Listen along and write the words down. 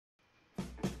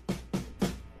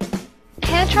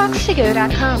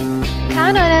handtruckstogo.com.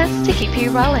 Count on us to keep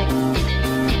you rolling.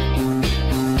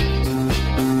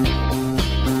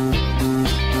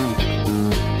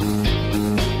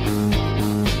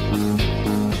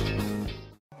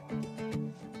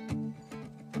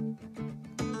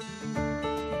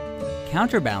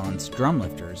 Counterbalance drum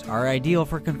lifters are ideal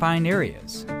for confined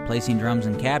areas, placing drums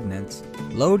in cabinets,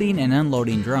 loading and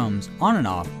unloading drums on and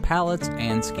off pallets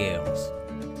and scales.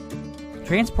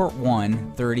 Transport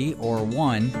one 30 or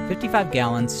one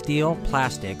 55-gallon steel,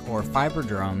 plastic, or fiber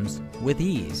drums with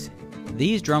ease.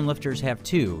 These drum lifters have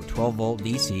two 12-volt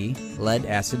DC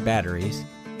lead-acid batteries.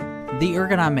 The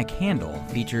ergonomic handle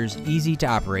features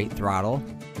easy-to-operate throttle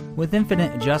with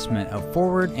infinite adjustment of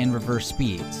forward and reverse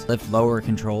speeds, lift-lower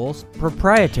controls,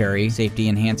 proprietary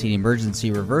safety-enhancing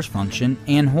emergency reverse function,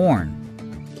 and horn.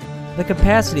 The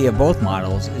capacity of both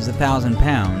models is 1,000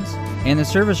 pounds, and the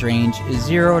service range is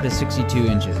 0 to 62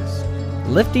 inches.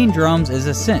 Lifting drums is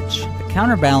a cinch, the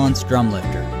Counterbalance drum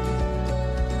lifter.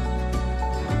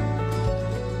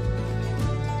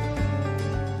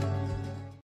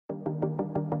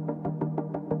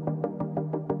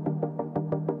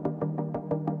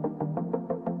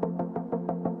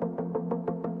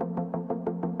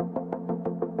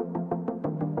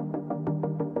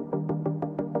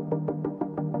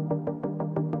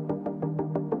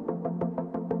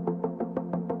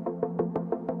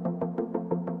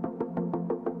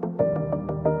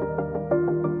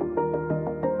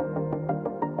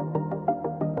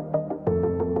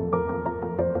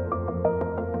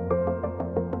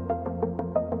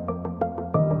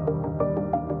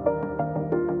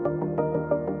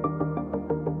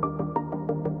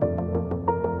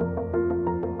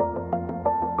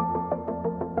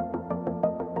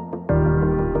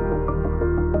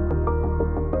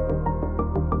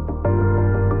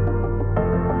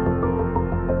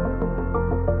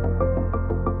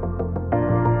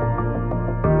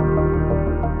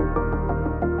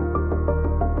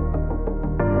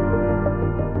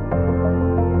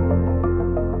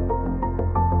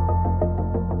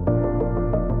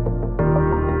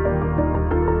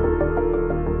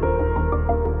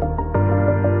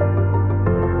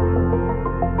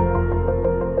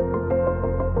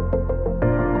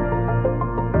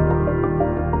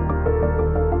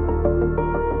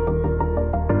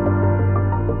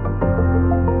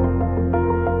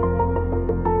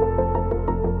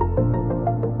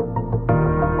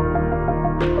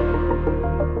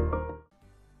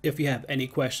 If you have any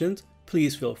questions,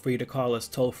 please feel free to call us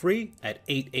toll-free at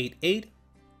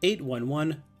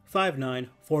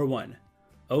 888-811-5941.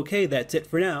 Okay, that's it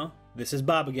for now. This is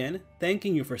Bob again,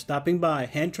 thanking you for stopping by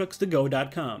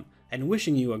handtruckstogo.com and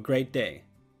wishing you a great day.